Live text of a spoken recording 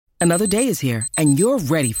Another day is here, and you're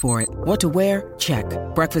ready for it. What to wear? Check.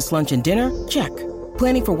 Breakfast, lunch, and dinner? Check.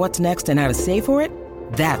 Planning for what's next and how to save for it?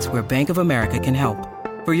 That's where Bank of America can help.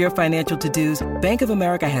 For your financial to-dos, Bank of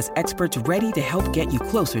America has experts ready to help get you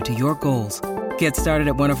closer to your goals. Get started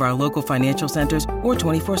at one of our local financial centers or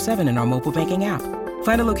 24/7 in our mobile banking app.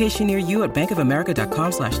 Find a location near you at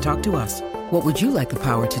bankofamerica.com/talktous. What would you like the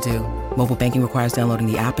power to do? Mobile banking requires downloading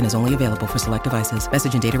the app and is only available for select devices.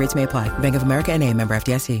 Message and data rates may apply. Bank of America N.A., member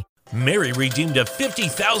FDIC. Mary redeemed a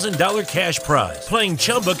 $50,000 cash prize playing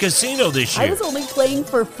Chumba Casino this year. I was only playing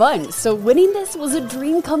for fun, so winning this was a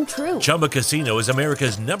dream come true. Chumba Casino is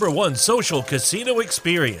America's #1 social casino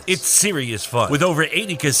experience. It's serious fun. With over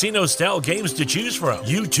 80 casino-style games to choose from,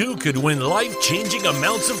 you too could win life-changing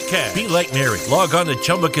amounts of cash. Be like Mary. Log on to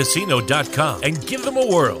ChumbaCasino.com and give them a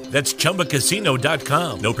whirl. That's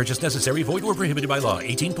ChumbaCasino.com. No purchase necessary. Void or prohibited by law.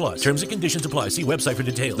 18+. Terms and conditions apply. See website for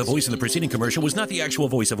details. The voice in the preceding commercial was not the actual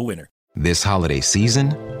voice of a winner. This holiday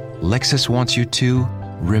season, Lexus wants you to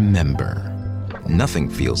remember. Nothing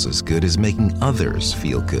feels as good as making others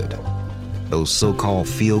feel good. Those so-called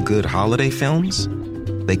feel-good holiday films?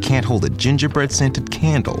 They can't hold a gingerbread-scented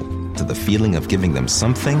candle to the feeling of giving them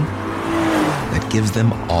something that gives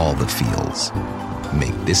them all the feels.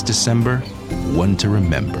 Make this December one to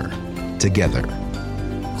remember. Together.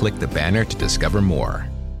 Click the banner to discover more.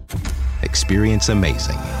 Experience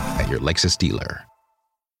amazing at your Lexus dealer.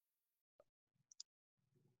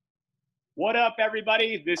 What up,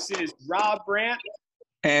 everybody? This is Rob Brandt.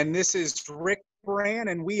 And this is Rick Brandt,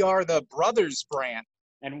 and we are the Brothers Brandt.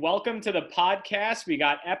 And welcome to the podcast. We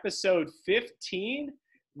got episode 15.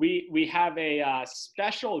 We have a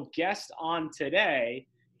special guest on today.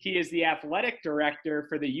 He is the athletic director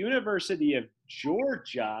for the University of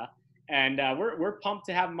Georgia. And we're pumped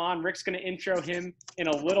to have him on. Rick's going to intro him in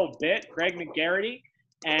a little bit, Greg McGarity.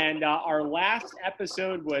 And our last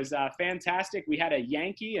episode was fantastic. We had a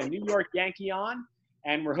New York Yankee on,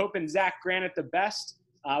 and we're hoping Zach Granite the best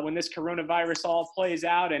when this coronavirus all plays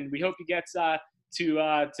out, and we hope he gets to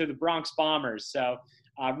the Bronx Bombers. So,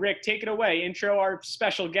 Rick, take it away. Intro our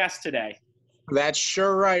special guest today. That's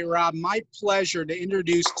sure right, Rob. My pleasure to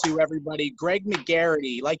introduce to everybody Greg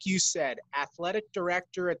McGarity. Like you said, athletic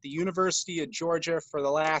director at the University of Georgia for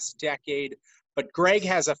the last decade. But Greg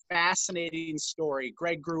has a fascinating story.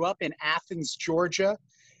 Greg grew up in Athens, Georgia.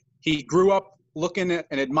 He grew up looking at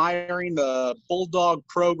and admiring the Bulldog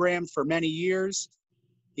program for many years.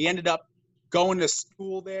 He ended up going to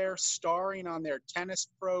school there, starring on their tennis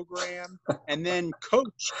program, and then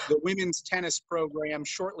coached the women's tennis program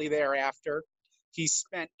shortly thereafter. He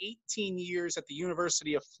spent 18 years at the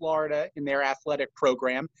University of Florida in their athletic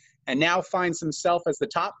program, and now finds himself as the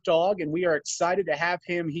top dog, and we are excited to have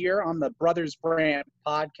him here on the Brothers Brandt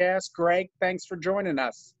podcast. Greg, thanks for joining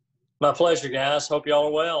us. My pleasure, guys. Hope y'all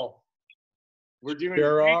are well. We're doing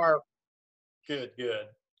There great. are. Good.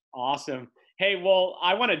 Awesome. Hey, well,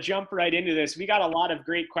 I want to jump right into this. We got a lot of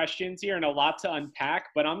great questions here and a lot to unpack,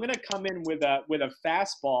 but I'm going to come in with a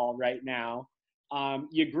fastball right now.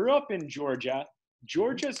 You grew up in Georgia.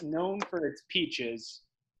 Georgia's known for its peaches.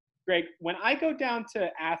 Greg, when I go down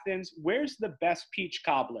to Athens, where's the best peach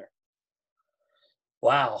cobbler?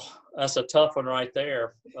 Wow, that's a tough one right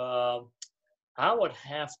there. I would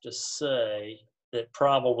have to say that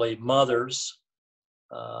probably Mother's,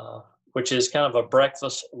 which is kind of a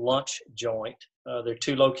breakfast lunch joint. There are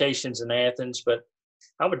two locations in Athens, but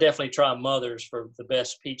I would definitely try Mother's for the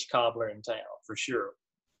best peach cobbler in town, for sure.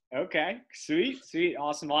 Okay, sweet,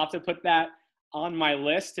 awesome. I'll have to put that on my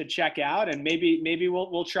list to check out, and maybe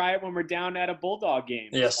we'll try it when we're down at a Bulldog game.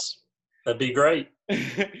 Yes, that'd be great.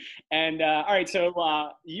 And all right,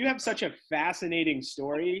 so you have such a fascinating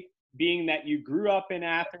story, being that you grew up in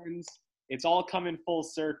Athens. It's all coming full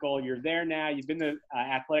circle. You're there now. You've been the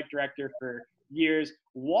athletic director for years.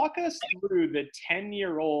 Walk us through the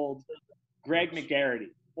 10-year-old Greg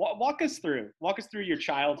McGarity. Walk us through your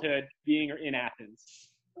childhood being in Athens.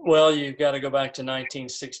 Well, you've got to go back to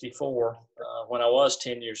 1964 when I was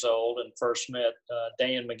 10 years old and first met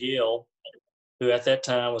Dan McGill, who at that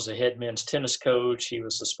time was the head men's tennis coach. He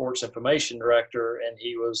was the sports information director, and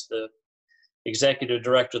he was the executive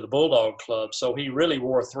director of the Bulldog Club. So he really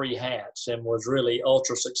wore three hats and was really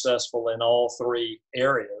ultra successful in all three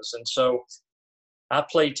areas. And so I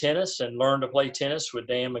played tennis and learned to play tennis with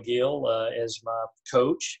Dan McGill as my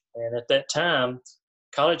coach. And at that time,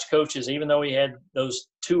 college coaches, even though he had those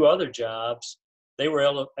two other jobs, they were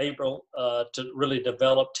able to really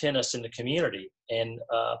develop tennis in the community. And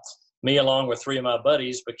me, along with three of my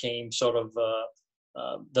buddies, became sort of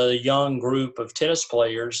the young group of tennis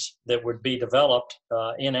players that would be developed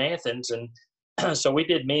in Athens. And so we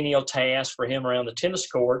did menial tasks for him around the tennis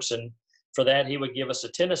courts. And for that, he would give us a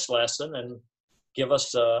tennis lesson and give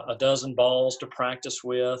us a dozen balls to practice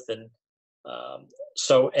with. And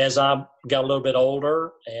so as I got a little bit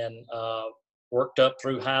older and worked up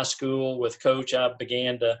through high school with Coach, I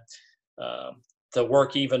began to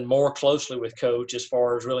work even more closely with Coach as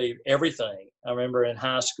far as really everything. I remember in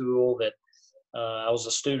high school that I was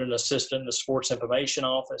a student assistant in the sports information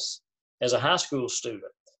office as a high school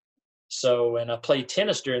student. So, and I played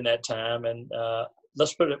tennis during that time. And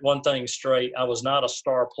let's put it one thing straight. I was not a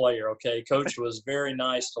star player. Okay. Coach was very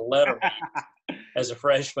nice to letter me as a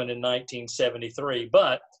freshman in 1973,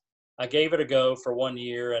 but I gave it a go for 1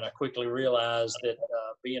 year, and I quickly realized that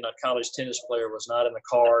being a college tennis player was not in the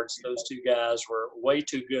cards. Those two guys were way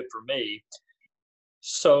too good for me.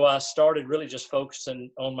 So I started really just focusing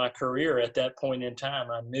on my career at that point in time.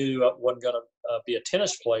 I knew I wasn't going to be a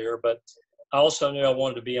tennis player, but I also knew I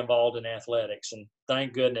wanted to be involved in athletics. And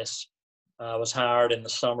thank goodness I was hired in the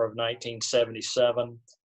summer of 1977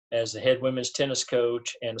 as the head women's tennis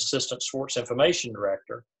coach and assistant sports information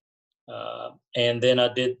director. And then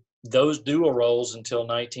I did those dual roles until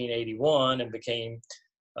 1981 and became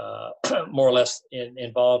more or less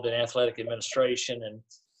involved in athletic administration. And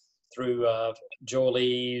through Joel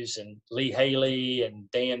Eves and Lee Haley and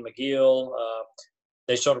Dan McGill,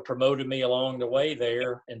 they sort of promoted me along the way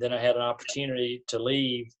there. And then I had an opportunity to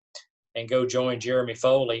leave and go join Jeremy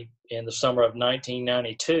Foley in the summer of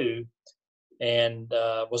 1992, and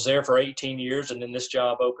was there for 18 years. And then this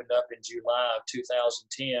job opened up in July of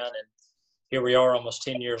 2010. And here we are almost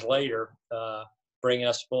 10 years later, bringing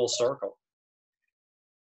us full circle.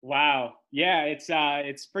 Wow. Yeah,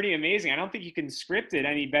 it's pretty amazing. I don't think you can script it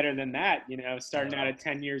any better than that, starting out at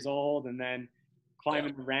 10 years old and then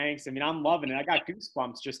climbing the ranks. I mean, I'm loving it. I got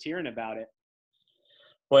goosebumps just hearing about it.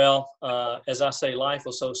 Well, as I say, life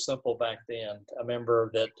was so simple back then. I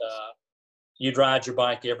remember that you'd ride your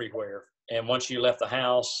bike everywhere. And once you left the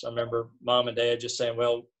house, I remember Mom and Dad just saying,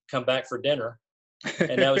 well, come back for dinner.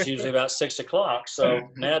 And that was usually about 6 o'clock. So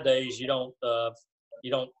nowadays you don't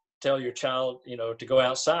tell your child, to go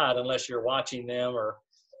outside unless you're watching them or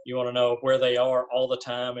you want to know where they are all the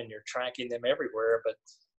time and you're tracking them everywhere. But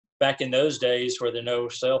back in those days where there were no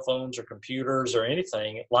cell phones or computers or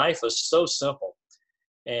anything, life was so simple.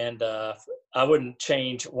 And I wouldn't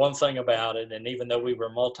change one thing about it. And even though we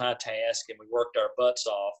were multitask and we worked our butts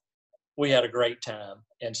off, we had a great time.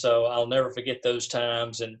 And so I'll never forget those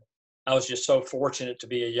times. And I was just so fortunate to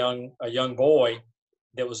be a young boy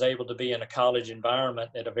that was able to be in a college environment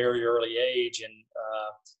at a very early age, and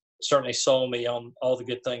certainly sold me on all the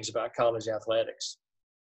good things about college athletics.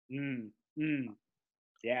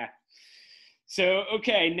 Yeah. So,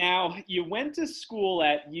 okay, now you went to school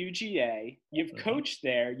at UGA. You've coached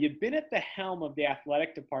there. You've been at the helm of the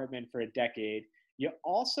athletic department for a decade. You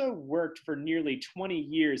also worked for nearly 20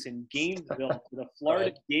 years in Gainesville for the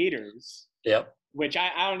Florida Gators. Yep. Which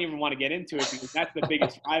I don't even want to get into it because that's the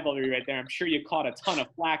biggest rivalry right there. I'm sure you caught a ton of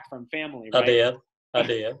flack from family, right? I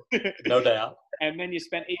did. No doubt. And then you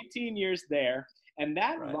spent 18 years there. And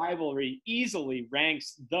that rivalry easily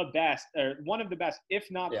ranks the best, or one of the best, if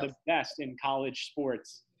not the best in college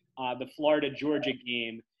sports, the Florida-Georgia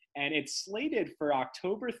game. And it's slated for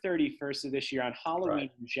October 31st of this year on Halloween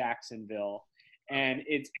in Jacksonville. And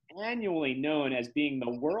it's annually known as being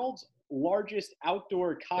the world's largest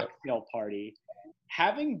outdoor cocktail party.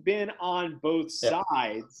 Having been on both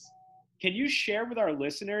sides, can you share with our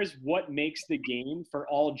listeners what makes the game for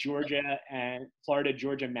all Georgia and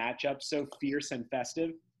Florida-Georgia matchups so fierce and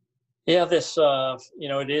festive? Yeah, this,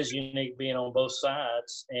 it is unique being on both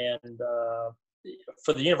sides. And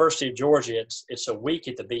for the University of Georgia, it's a week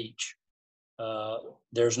at the beach.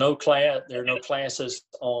 There are no classes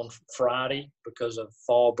on Friday because of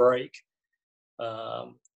fall break.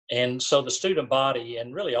 And so the student body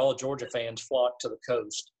and really all Georgia fans flock to the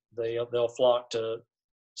coast. They'll flock to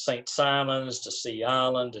St. Simons, to Sea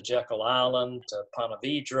Island, to Jekyll Island, to Ponte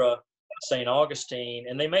Vedra, St. Augustine,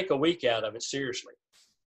 and they make a week out of it, seriously.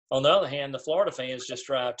 On the other hand, the Florida fans just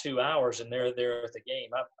drive 2 hours and they're there at the game.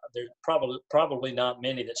 There's probably not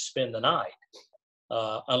many that spend the night,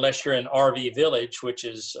 unless you're in RV Village, which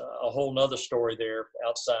is a whole nother story there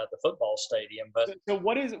outside the football stadium. But so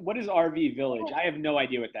what is RV Village? I have no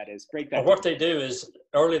idea what that is. Break that down. What they do is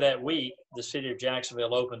early that week, the city of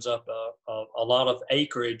Jacksonville opens up a lot of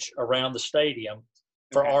acreage around the stadium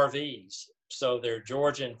for RVs. So they're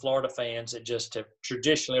Georgia and Florida fans that just have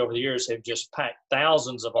traditionally over the years have just packed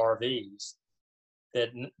thousands of RVs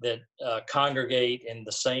that congregate in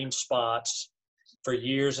the same spots for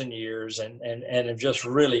years and years and have just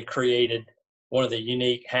really created one of the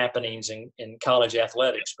unique happenings in college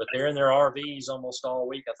athletics. But they're in their RVs almost all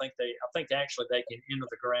week. I think actually they can enter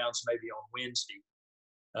the grounds maybe on Wednesday.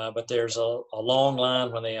 But there's a long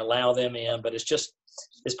line when they allow them in. But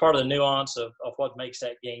it's part of the nuance of what makes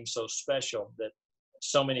that game so special, that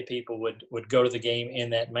so many people would go to the game in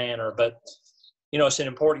that manner. But, it's an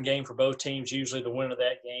important game for both teams. Usually the winner of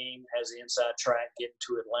that game has the inside track getting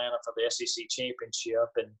to Atlanta for the SEC championship.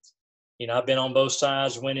 And, I've been on both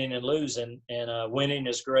sides, winning and losing. And winning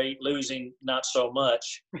is great, losing not so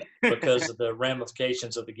much because of the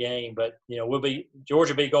ramifications of the game. But,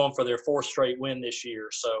 Georgia will be going for their fourth straight win this year.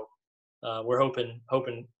 So we're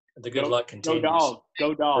hoping the good luck continues.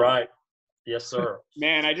 Go Dawg. Right. Yes, sir.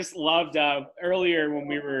 Man, I just loved earlier when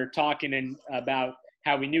we were talking about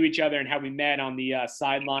how we knew each other and how we met on the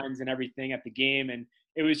sidelines and everything at the game. And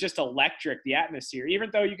it was just electric, the atmosphere. Even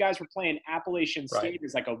though you guys were playing Appalachian State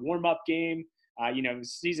as like a warm-up game, it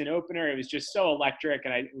was season opener. It was just so electric,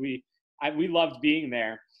 and we loved being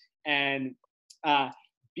there. And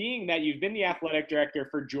being that you've been the athletic director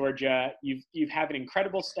for Georgia, you've have an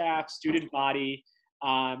incredible staff, student body.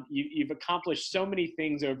 You've accomplished so many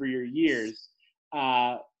things over your years,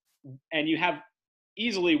 and you have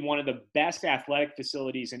easily one of the best athletic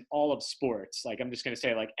facilities in all of sports. Like, I'm just going to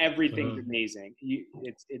say, like, everything's amazing.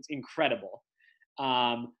 It's incredible.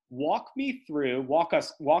 Walk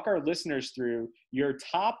our listeners through your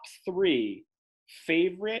top 3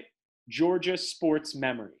 favorite Georgia sports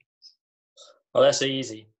memories. Well, that's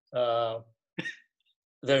easy.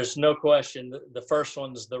 There's no question. The first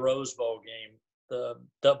one's the Rose Bowl game, the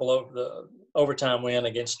overtime win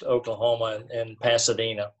against Oklahoma in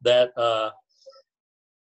Pasadena.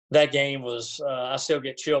 That game was, I still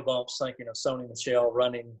get chill bumps thinking of Sony Michel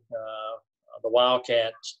running the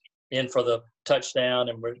Wildcats in for the touchdown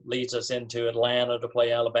and leads us into Atlanta to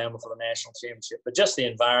play Alabama for the national championship. But just the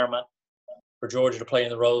environment for Georgia to play in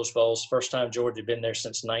the Rose Bowl. First time Georgia had been there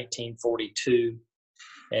since 1942.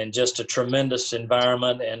 And just a tremendous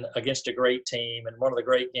environment and against a great team and one of the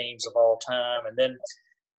great games of all time. And then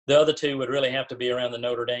the other two would really have to be around the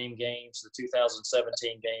Notre Dame games, the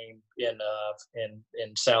 2017 game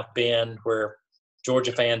in South Bend, where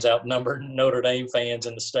Georgia fans outnumbered Notre Dame fans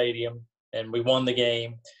in the stadium, and we won the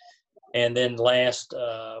game. And then last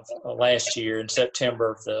year in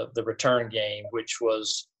September, the return game, which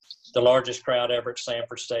was the largest crowd ever at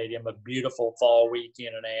Sanford Stadium, a beautiful fall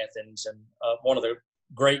weekend in Athens, and one of the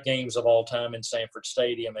great games of all time in Sanford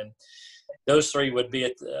Stadium. And those three would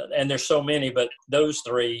be and there's so many, but those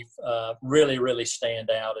three really, really stand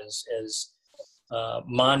out as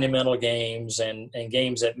monumental games and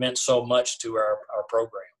games that meant so much to our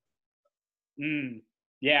program.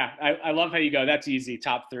 Yeah, I love how you go. That's easy.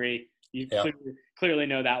 Top 3. You clearly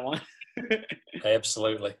know that one.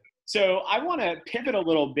 Absolutely. So I want to pivot a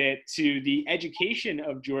little bit to the education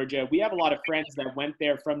of Georgia. We have a lot of friends that went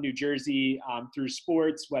there from New Jersey through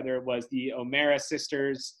sports, whether it was the O'Mara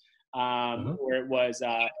sisters or it was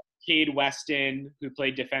Cade Weston, who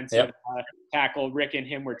played defensive tackle. Rick and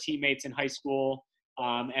him were teammates in high school.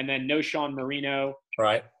 And then Noshawn Marino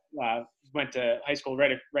went to high school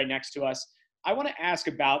right next to us. I want to ask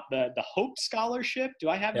about the Hope Scholarship. Do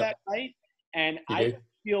I have that right? And I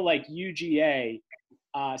feel like UGA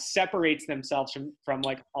separates themselves from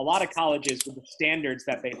like a lot of colleges with the standards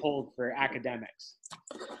that they hold for academics.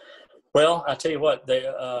 Well, I tell you what,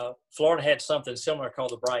 Florida had something similar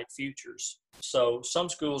called the Bright Futures. So some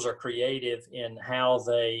schools are creative in how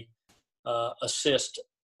they assist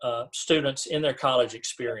students in their college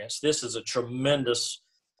experience. This is a tremendous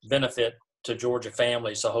benefit to Georgia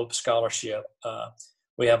families, the Hope Scholarship.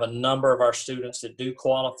 We have a number of our students that do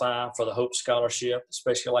qualify for the Hope Scholarship,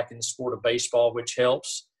 especially like in the sport of baseball, which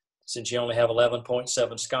helps since you only have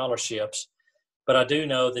 11.7 scholarships. But I do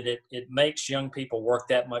know that it makes young people work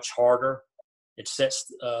that much harder. It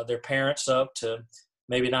sets their parents up to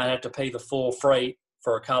maybe not have to pay the full freight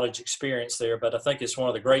for a college experience there. But I think it's one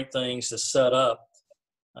of the great things to set up.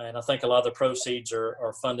 And I think a lot of the proceeds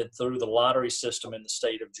are funded through the lottery system in the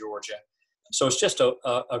state of Georgia. So it's just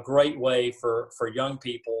a great way for young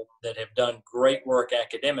people that have done great work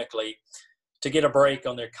academically to get a break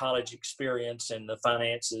on their college experience and the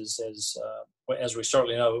finances. As we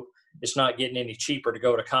certainly know, it's not getting any cheaper to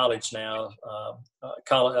go to college now.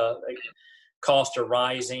 Costs are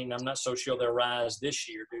rising. I'm not so sure they'll rise this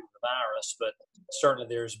year due to the virus, but certainly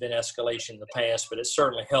there's been escalation in the past, but it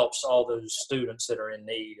certainly helps all those students that are in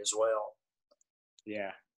need as well.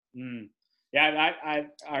 Yeah. Yeah,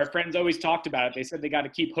 our friends always talked about it. They said they got to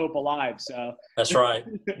keep hope alive. So that's right.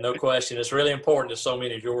 No question. It's really important to so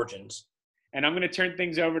many Georgians. And I'm going to turn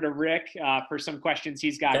things over to Rick for some questions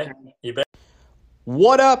he's got. Okay. You bet.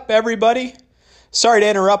 What up, everybody? Sorry to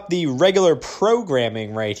interrupt the regular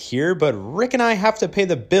programming right here, but Rick and I have to pay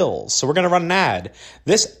the bills, so we're going to run an ad.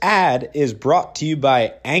 This ad is brought to you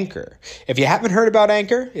by Anchor. If you haven't heard about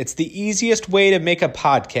Anchor, it's the easiest way to make a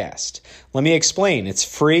podcast. Let me explain. It's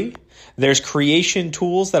free. There's creation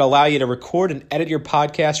tools that allow you to record and edit your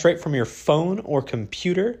podcast right from your phone or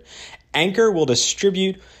computer. Anchor will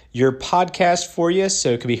distribute your podcast for you so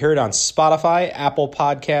it can be heard on Spotify, Apple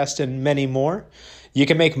Podcast, and many more. You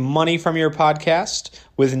can make money from your podcast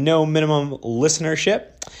with no minimum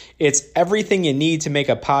listenership. It's everything you need to make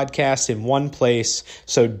a podcast in one place.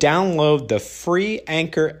 So download the free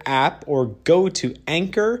Anchor app or go to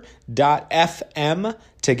anchor.fm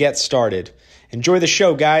to get started. Enjoy the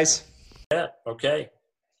show, guys. Yeah, okay.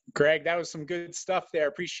 Greg, that was some good stuff there.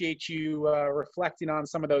 Appreciate you reflecting on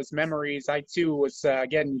some of those memories. I, too, was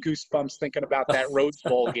getting goosebumps thinking about that Rose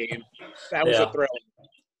Bowl game. That was a thrill.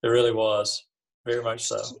 It really was. Very much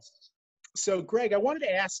so. So, Greg, I wanted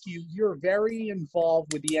to ask you, you're very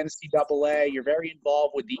involved with the NCAA. You're very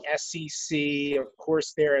involved with the SEC, of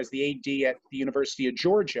course, there as the AD at the University of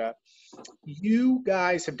Georgia. You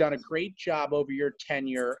guys have done a great job over your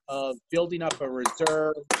tenure of building up a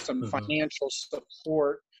reserve, some financial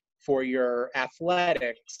support for your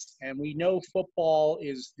athletics. And we know football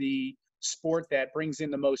is the sport that brings in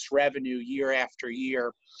the most revenue year after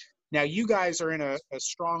year. Now, you guys are in a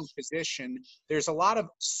strong position. There's a lot of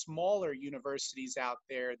smaller universities out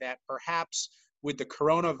there that perhaps with the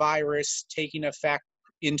coronavirus taking effect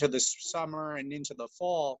into the summer and into the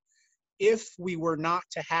fall, if we were not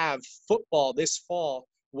to have football this fall,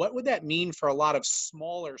 what would that mean for a lot of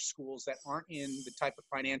smaller schools that aren't in the type of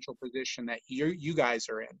financial position that you guys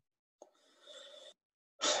are in?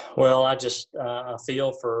 Well, I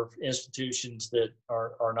feel for institutions that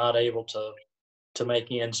are not able to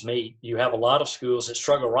make ends meet. You have a lot of schools that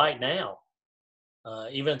struggle right now.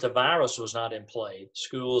 Even if the virus was not in play,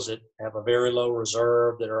 schools that have a very low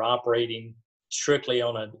reserve that are operating strictly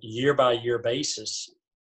on a year-by-year basis,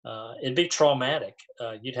 it'd be traumatic.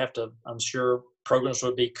 You'd have to, I'm sure, programs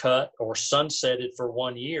would be cut or sunsetted for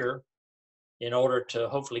 1 year in order to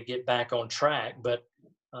hopefully get back on track. But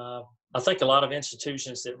I think a lot of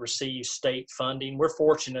institutions that receive state funding, we're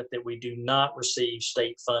fortunate that we do not receive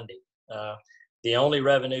state funding. The only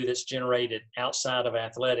revenue that's generated outside of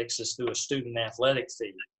athletics is through a student athletic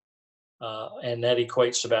fee. And that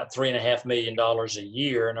equates to about $3.5 million a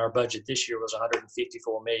year. And our budget this year was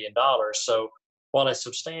 $154 million. So while it's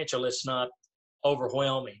substantial, it's not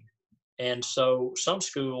overwhelming. And so some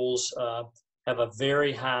schools have a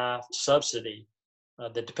very high subsidy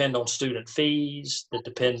that depend on student fees, that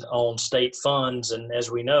depend on state funds. And as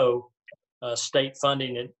we know, state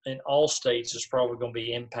funding in all states is probably going to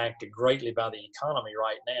be impacted greatly by the economy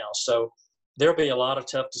right now. So there'll be a lot of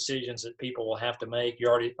tough decisions that people will have to make.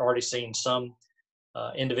 You're already seeing some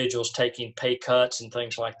individuals taking pay cuts and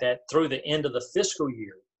things like that through the end of the fiscal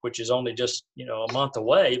year, which is only just a month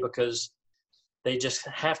away because they just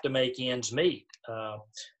have to make ends meet.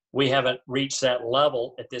 We haven't reached that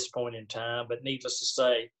level at this point in time, but needless to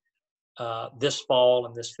say, this fall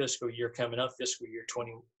and this fiscal year coming up, fiscal year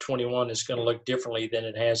 2021, is going to look differently than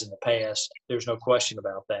it has in the past. There's no question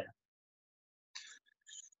about that.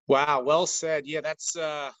 Wow, well said. Yeah, that's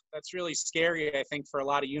really scary, I think, for a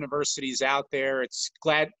lot of universities out there. It's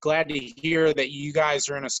glad to hear that you guys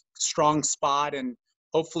are in a strong spot, and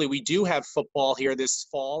hopefully we do have football here this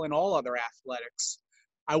fall and all other athletics.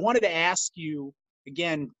 I wanted to ask you,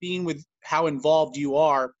 again, being with how involved you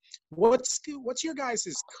are, what's your guys'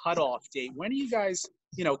 cutoff date? When are you guys,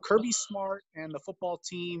 Kirby Smart and the football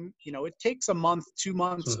team, it takes a month, 2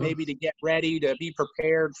 months maybe to get ready, to be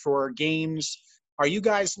prepared for games. Are you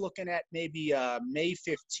guys looking at maybe May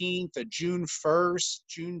 15th, June 1st,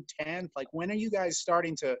 June 10th? Like, when are you guys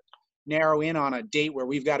starting to narrow in on a date where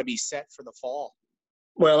we've got to be set for the fall?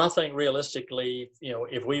 Well, I think realistically,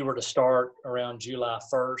 if we were to start around July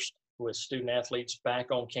 1st with student athletes back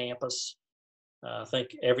on campus, I think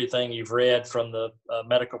everything you've read from the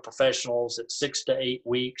medical professionals, it's 6 to 8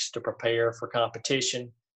 weeks to prepare for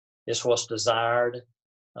competition is what's desired.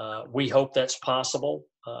 We hope that's possible.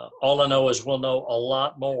 All I know is we'll know a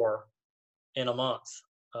lot more in a month.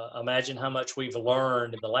 Imagine how much we've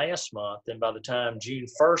learned in the last month, and by the time June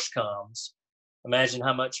 1st comes, imagine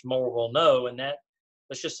how much more we'll know. And that,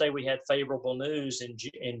 let's just say we had favorable news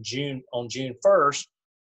in June, on June 1st,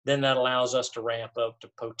 then that allows us to ramp up to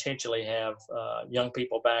potentially have young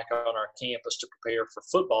people back on our campus to prepare for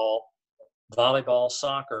football, volleyball,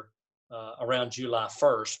 soccer around July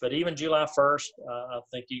 1st. But even July 1st, I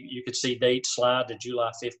think you could see dates slide to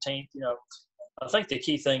July 15th. I think the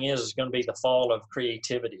key thing is going to be the fall of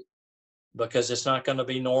creativity, because it's not going to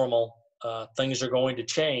be normal things are going to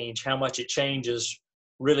change. How much it changes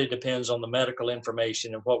really depends on the medical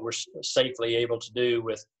information and what we're safely able to do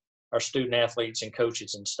with our student athletes and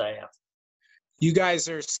coaches and staff. You guys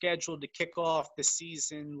are scheduled to kick off the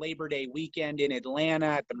season Labor Day weekend in Atlanta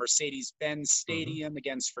at the Mercedes-Benz Stadium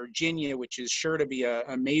against Virginia, which is sure to be an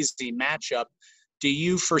amazing matchup. Do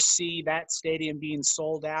you foresee that stadium being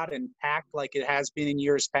sold out and packed like it has been in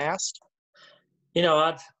years past? You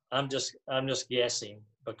know, I'm just guessing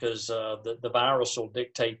because the virus will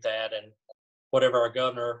dictate that, and whatever our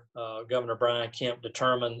Governor Brian Kemp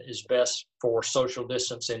determined is best for social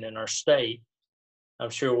distancing in our state, I'm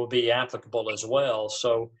sure will be applicable as well.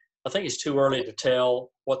 So I think it's too early to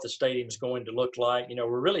tell what the stadium is going to look like. You know,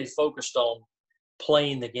 we're really focused on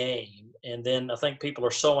playing the game. And then I think people are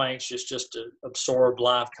so anxious just to absorb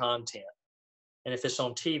live content. And if it's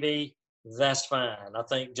on TV, that's fine. I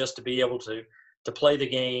think just to be able to play the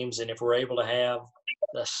games, and if we're able to have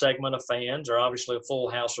a segment of fans, or obviously a full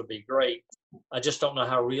house would be great. I just don't know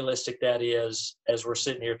how realistic that is as we're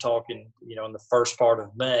sitting here talking, you know, in the first part of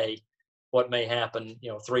May, what may happen, you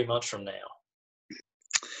know, 3 months from now.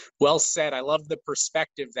 Well said. I love the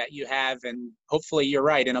perspective that you have, and hopefully you're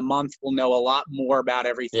right. In a month, we'll know a lot more about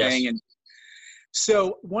everything. Yes. And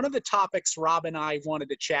so one of the topics Rob and I wanted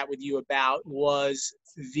to chat with you about was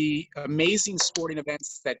the amazing sporting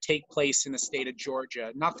events that take place in the state of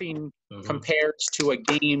Georgia. Nothing compares to a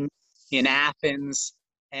game in Athens,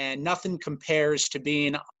 and nothing compares to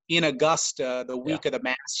being in Augusta the week of the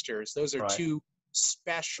Masters. Those are two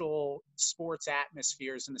special sports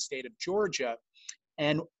atmospheres in the state of Georgia.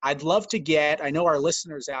 And I'd love to I know our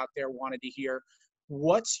listeners out there wanted to hear,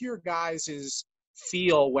 what's your guys'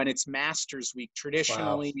 feel when it's Masters Week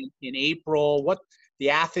traditionally in April? What the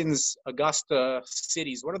Athens, Augusta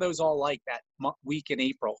cities, what are those all like that week in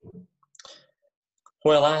April?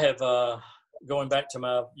 Well, I have, going back to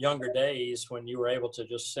my younger days when you were able to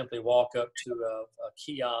just simply walk up to a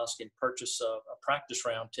kiosk and purchase a practice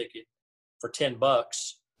round ticket for $10.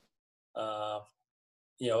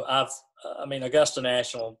 You know, Augusta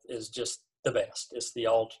National is just the best. It's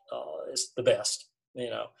the best,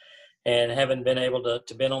 you know, and having been able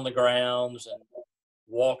to been on the grounds and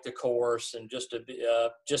walk the course and just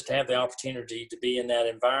to have the opportunity to be in that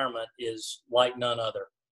environment is like none other.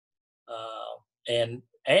 And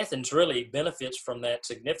Athens really benefits from that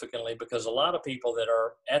significantly because a lot of people that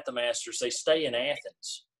are at the Masters, they stay in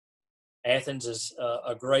Athens. Athens is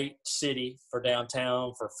a great city for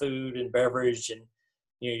downtown, for food and beverage, and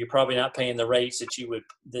you know, you're probably not paying the rates that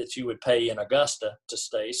you would pay in Augusta to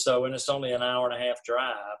stay. So, and it's only an hour and a half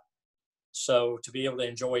drive. So to be able to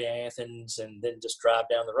enjoy Athens and then just drive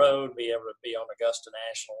down the road, be able to be on Augusta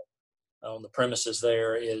National on the premises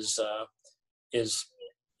there is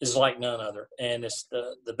like none other. And it's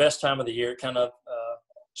the best time of the year. It kind of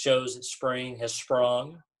shows that spring has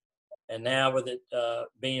sprung. And now with it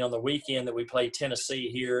being on the weekend that we play Tennessee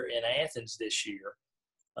here in Athens this year,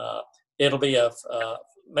 it'll be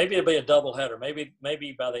maybe it'll be a doubleheader.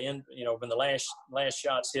 Maybe by the end, you know, when the last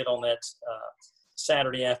shots hit on that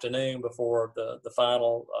Saturday afternoon before the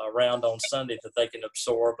final round on Sunday, that they can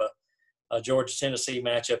absorb a Georgia-Tennessee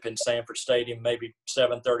matchup in Sanford Stadium, maybe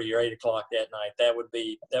 7:30 or 8 o'clock that night. That would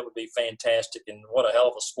be fantastic, and what a hell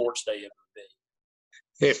of a sports day it would be.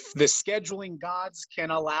 If the scheduling gods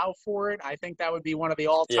can allow for it, I think that would be one of the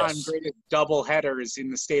all-time greatest double headers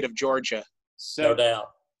in the state of Georgia. So, no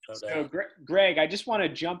doubt. So, Greg, I just want to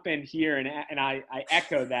jump in here, and I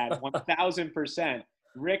echo that 1,000%.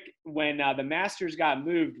 Rick, when the Masters got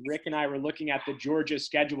moved, Rick and I were looking at the Georgia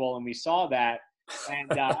schedule, and we saw that.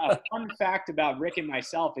 And a fun fact about Rick and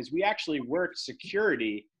myself is we actually worked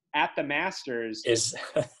security at the Masters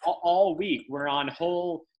all week. We're on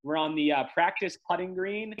the practice putting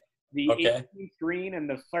green, the 18th green, and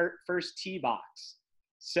the first tee box.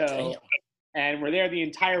 So, damn. And we're there the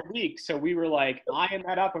entire week. So we were like eyeing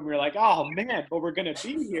that up, and we were like, oh man, but we're going to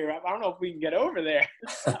be here. I don't know if we can get over there.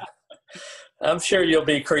 I'm sure you'll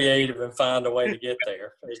be creative and find a way to get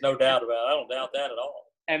there. There's no doubt about it. I don't doubt that at all.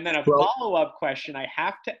 And then a follow-up question I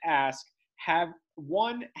have to ask, have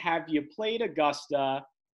you played Augusta?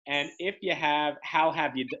 And if you have, how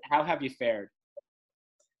have you fared?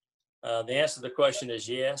 The answer to the question is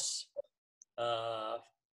yes.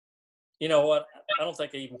 You know what? I don't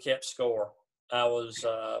think I even kept score. I was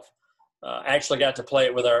actually got to play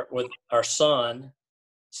it with our son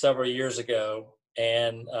several years ago,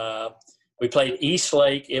 and we played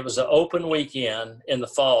Eastlake. It was an open weekend in the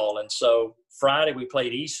fall, and so Friday we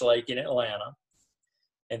played Eastlake in Atlanta,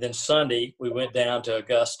 and then Sunday we went down to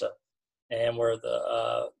Augusta, and we're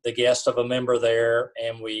the guest of a member there,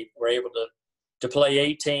 and we were able to play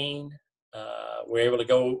 18, we were able to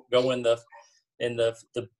go in the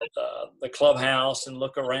clubhouse and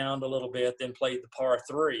look around a little bit, then played the par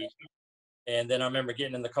 3. And then I remember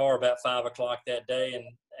getting in the car about 5 o'clock that day and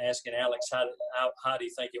asking Alex, how do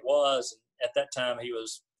you think it was? And at that time he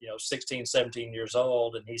was, 16, 17 years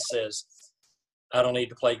old. And he says, I don't need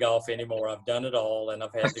to play golf anymore. I've done it all, and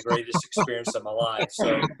I've had the greatest experience of my life.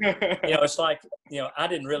 So, it's like, I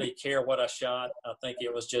didn't really care what I shot. I think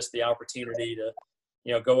it was just the opportunity to,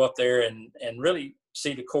 go up there and really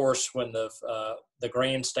see the course when the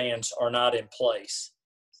grandstands are not in place.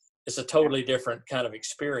 It's a totally different kind of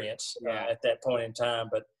experience at that point in time.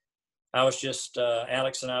 But I was just,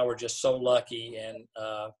 Alex and I were just so lucky. And,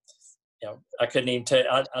 I couldn't even tell you,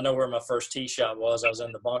 I know where my first tee shot was. I was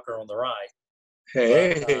in the bunker on the right.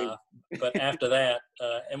 Hey. But after that,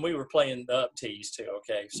 and we were playing the up tees too.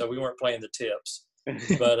 Okay. So we weren't playing the tips,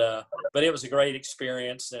 but it was a great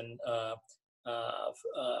experience. And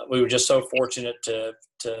we were just so fortunate to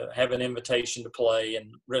have an invitation to play,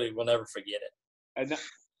 and really we'll never forget it.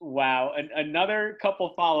 Wow. Another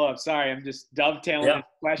couple follow-ups. Sorry, I'm just dovetailing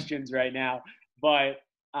questions right now. But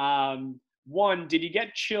one, did you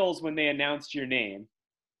get chills when they announced your name?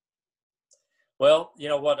 Well, you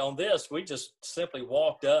know what, on this, we just simply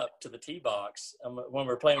walked up to the tee box. When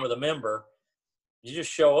we're playing with a member, you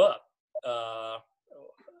just show up. I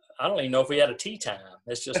don't even know if we had a tee time.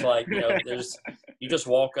 It's just like, you just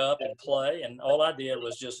walk up and play. And all I did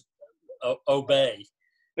was just obey.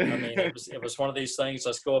 I mean, it was one of these things.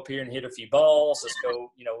 Let's go up here and hit a few balls. Let's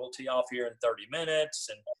go, we'll tee off here in 30 minutes.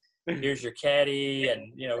 And here's your caddy.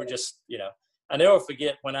 And, we just, I never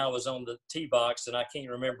forget when I was on the tee box, and I can't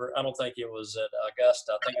remember. I don't think it was at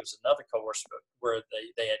Augusta. I think it was another course where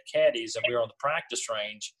they had caddies, and we were on the practice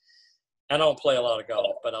range. I don't play a lot of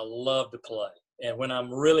golf, but I love to play. And when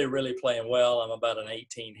I'm really, really playing well, I'm about an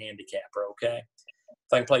 18 handicapper. Okay,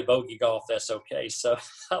 if I can play bogey golf, that's okay. So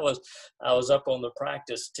I was up on the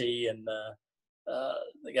practice tee, and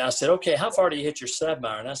the guy said, "Okay, how far do you hit your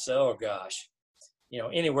 7-iron?" I said, "Oh gosh,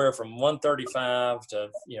 anywhere from 135 to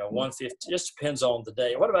 150. Just depends on the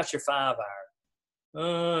day. What about your 5-iron?"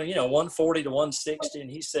 140 to 160. And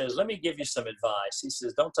he says, "Let me give you some advice." He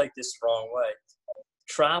says, "Don't take this the wrong way.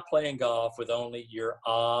 Try playing golf with only your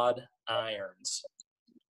odd irons."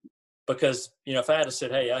 Because, if I had to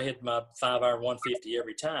said, "Hey, I hit my 5-iron 150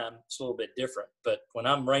 every time," it's a little bit different. But when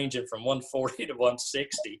I'm ranging from 140 to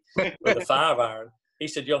 160 with a 5-iron, he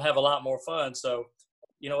said, "You'll have a lot more fun." So,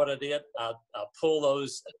 you know what I did? I pulled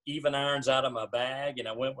those even irons out of my bag, and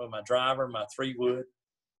I went with my driver, my 3-wood,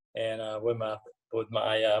 and with my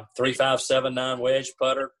 3.579 wedge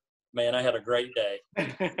putter. Man, I had a great day.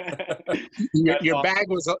 Your bag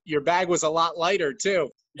was a lot lighter too.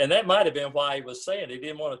 And that might have been why he was saying he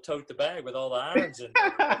didn't want to tote the bag with all the irons in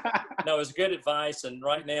there. No, it was good advice. And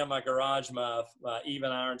right now in my garage, my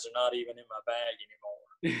even irons are not even in my bag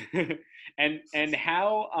anymore. And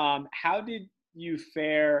how did you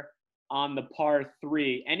fare on the par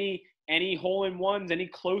 3? Any hole-in-ones? Any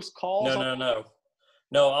close calls?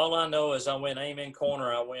 No. All I know is I went aim in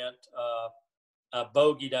corner. I went. I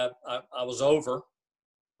bogeyed. I was over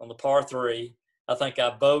on the par 3. I think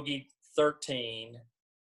I bogeyed 13,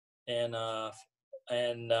 and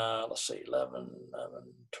let's see, 11,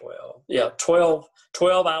 12. Yeah, 12.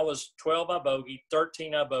 12. I bogeyed.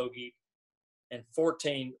 13. I bogeyed, and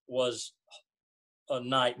 14 was a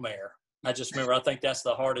nightmare. I just remember, I think that's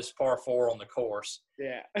the hardest par 4 on the course.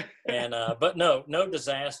 Yeah. And but no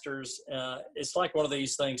disasters. It's like one of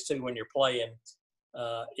these things too when you're playing.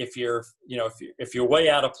 If you're way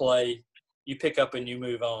out of play, you pick up and you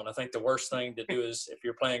move on. I think the worst thing to do is if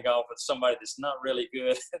you're playing golf with somebody that's not really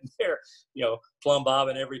good and they're, plumb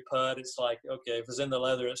bobbing every putt, it's like, okay, if it's in the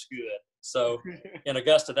leather, it's good. So in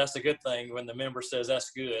Augusta, that's a good thing when the member says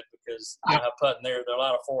that's good, because I have putting there are a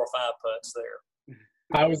lot of 4 or 5 putts there.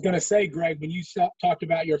 I was going to say, Greg, when you talked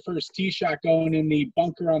about your first tee shot going in the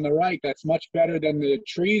bunker on the right, that's much better than the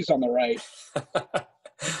trees on the right.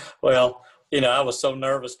 Well, I was so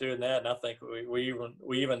nervous doing that, and I think we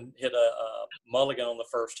even hit a mulligan on the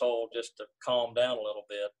first hole just to calm down a little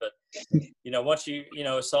bit. But once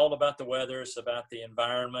it's all about the weather, it's about the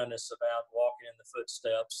environment, it's about walking in the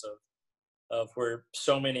footsteps of where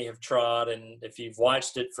so many have trod, and if you've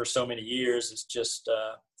watched it for so many years, it's just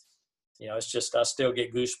I still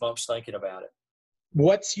get goosebumps thinking about it.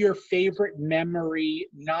 What's your favorite memory,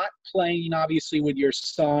 not playing obviously with your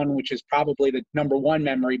son, which is probably the number one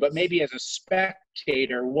memory, but maybe as a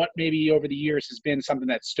spectator, what maybe over the years has been something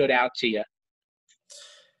that stood out to you?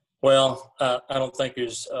 Well, I don't think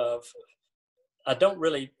there's, the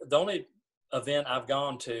only event I've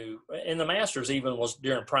gone to, and the Masters even was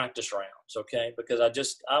during practice rounds, okay? Because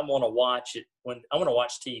I want to watch it when I want to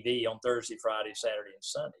watch TV on Thursday, Friday, Saturday, and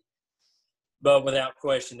Sunday. But without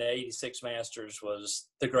question, the '86 Masters was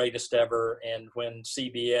the greatest ever. And when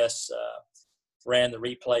CBS ran the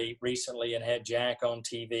replay recently and had Jack on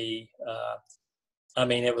TV, I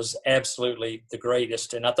mean, it was absolutely the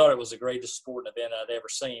greatest. And I thought it was the greatest sporting event I'd ever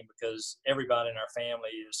seen because everybody in our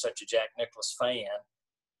family is such a Jack Nicklaus fan.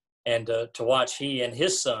 And to watch he and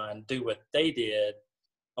his son do what they did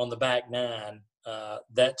on the back nine,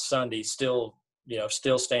 that Sunday still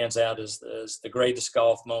stands out as the greatest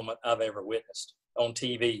golf moment I've ever witnessed on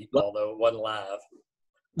TV, although it wasn't live.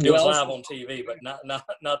 It was live on TV, but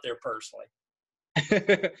not there personally.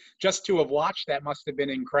 Just to have watched that must have been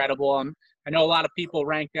incredible. I know a lot of people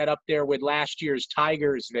rank that up there with last year's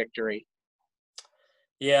Tigers victory.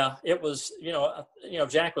 Yeah, it was,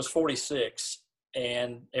 Jack was 46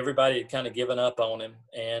 and everybody had kind of given up on him.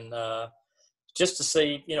 And just to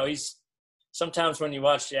see, sometimes when you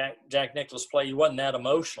watch Jack Nicklaus play, he wasn't that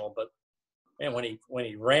emotional, but man, when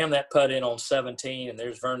he rammed that putt in on 17 and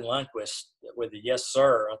there's Vern Lundquist with the yes,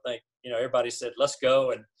 sir, I think, everybody said, let's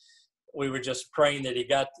go. And we were just praying that he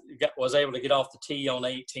was able to get off the tee on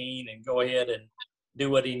 18 and go ahead and do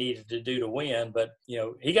what he needed to do to win. But,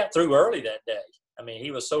 he got through early that day. I mean,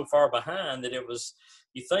 he was so far behind that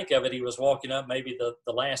you think of it, he was walking up maybe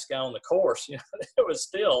the last guy on the course. There was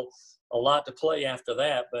still a lot to play after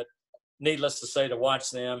that. But needless to say, to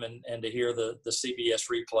watch them and to hear the CBS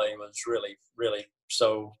replay was really, really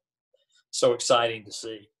so exciting to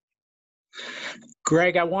see.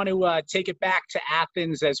 Greg, I want to take it back to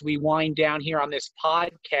Athens as we wind down here on this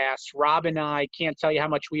podcast. Rob and I can't tell you how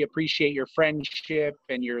much we appreciate your friendship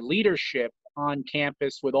and your leadership on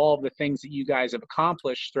campus with all of the things that you guys have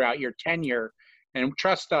accomplished throughout your tenure. And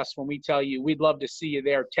trust us when we tell you we'd love to see you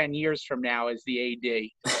there 10 years from now as the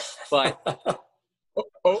AD. But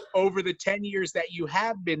over the 10 years that you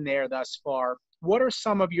have been there thus far, what are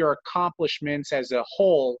some of your accomplishments as a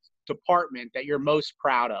whole department that you're most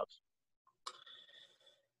proud of?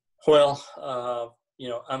 Well,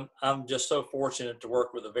 I'm just so fortunate to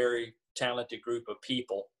work with a very talented group of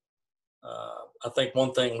people. I think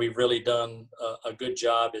one thing we've really done a good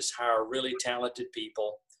job is hire really talented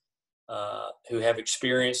people who have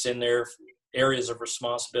experience in their areas of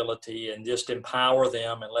responsibility and just empower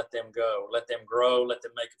them and let them go, let them grow, let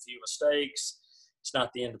them make a few mistakes. It's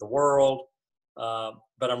not the end of the world.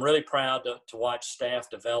 But I'm really proud to watch staff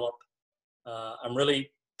develop. I'm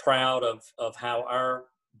really proud of how our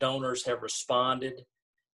donors have responded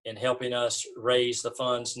in helping us raise the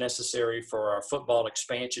funds necessary for our football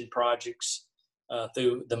expansion projects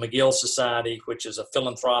through the McGill Society, which is a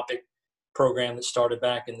philanthropic program that started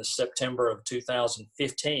back in the September of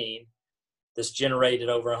 2015. That's generated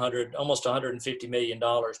over almost $150 million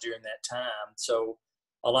during that time. So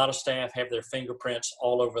a lot of staff have their fingerprints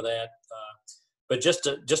all over that. But just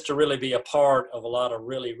to really be a part of a lot of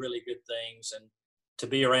really, really good things and to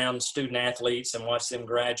be around student athletes and watch them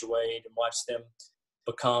graduate and watch them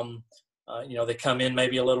become, they come in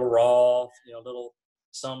maybe a little raw,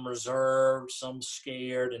 some reserved, some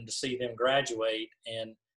scared, and to see them graduate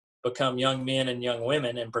and become young men and young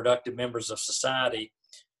women and productive members of society.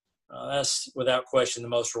 That's without question the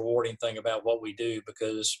most rewarding thing about what we do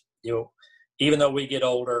because, even though we get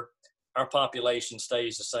older, our population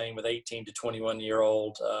stays the same with 18 to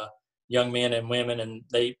 21-year-old young men and women, and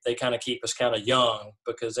they kind of keep us kind of young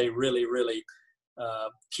because they really, really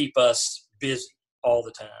keep us busy all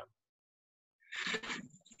the time.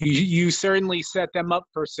 You certainly set them up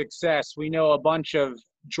for success. We know a bunch of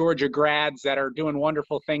Georgia grads that are doing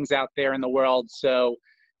wonderful things out there in the world, so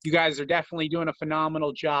you guys are definitely doing a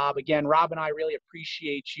phenomenal job. Again, Rob and I really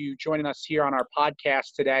appreciate you joining us here on our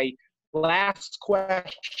podcast today. Last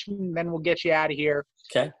question, then we'll get you out of here.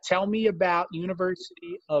 Okay. Tell me about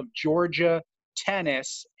University of Georgia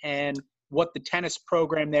tennis and what the tennis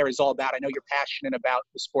program there is all about. I know you're passionate about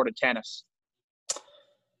the sport of tennis.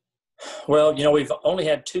 Well, we've only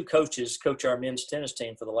had two coaches coach our men's tennis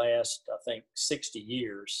team for the last, I think, 60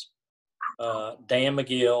 years. Dan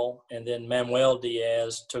McGill and then Manuel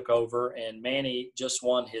Diaz took over, and Manny just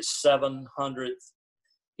won his 700th.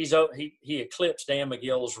 He eclipsed Dan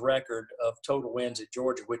McGill's record of total wins at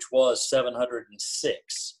Georgia, which was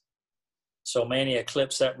 706. So Manny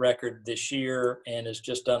eclipsed that record this year and has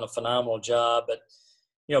just done a phenomenal job. But,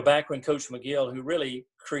 back when Coach McGill, who really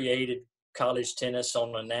created college tennis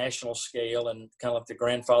on a national scale and kind of like the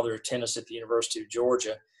grandfather of tennis at the University of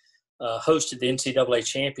Georgia, hosted the NCAA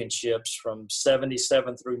championships from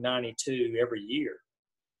 77 through 92 every year.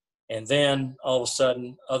 And then all of a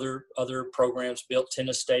sudden, other programs built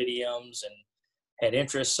tennis stadiums and had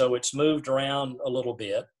interest. So it's moved around a little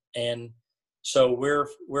bit. And so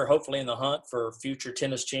we're hopefully in the hunt for future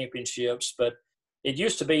tennis championships. But it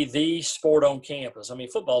used to be the sport on campus. I mean,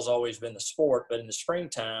 football's always been the sport, but in the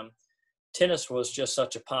springtime, tennis was just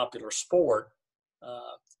such a popular sport.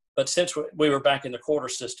 But since we were back in the quarter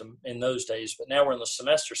system in those days, but now we're in the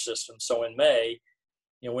semester system. So in May,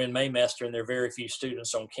 we're in Maymester, and there are very few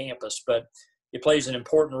students on campus, but it plays an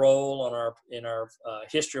important role in our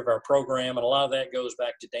history of our program. And a lot of that goes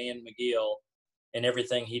back to Dan McGill and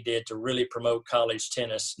everything he did to really promote college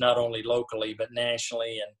tennis, not only locally, but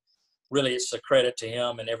nationally. And really it's a credit to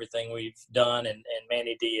him and everything we've done and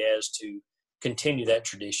Manny Diaz to continue that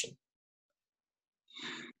tradition.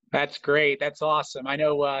 That's great. That's awesome. I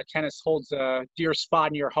know tennis holds a dear spot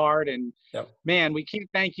in your heart, and man, we can't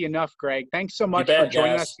thank you enough, Greg. Thanks so much for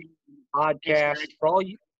joining us on the podcast. Thanks,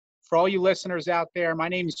 for all you listeners out there, my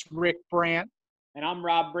name is Rick Brandt. And I'm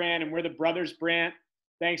Rob Brandt, and we're the Brothers Brandt.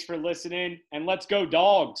 Thanks for listening, and let's go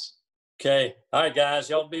Dogs. Okay. All right, guys.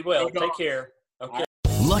 Y'all be well. Take care. Okay.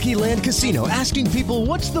 Lucky Land Casino, asking people,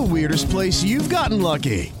 what's the weirdest place you've gotten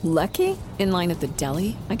lucky? Lucky? In line at the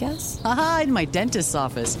deli, I guess? Aha, in my dentist's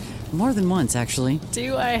office. More than once, actually.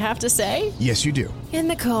 Do I have to say? Yes, you do. In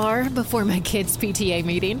the car before my kids' PTA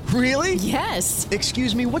meeting. Really? Yes.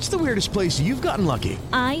 Excuse me, what's the weirdest place you've gotten lucky?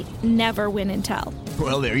 I never win and tell.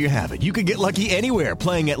 Well, there you have it. You can get lucky anywhere,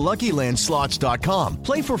 playing at LuckyLandSlots.com.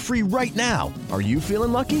 Play for free right now. Are you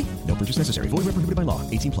feeling lucky? No purchase necessary. Void where prohibited by law.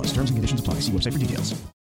 18+. Terms and conditions apply. See website for details.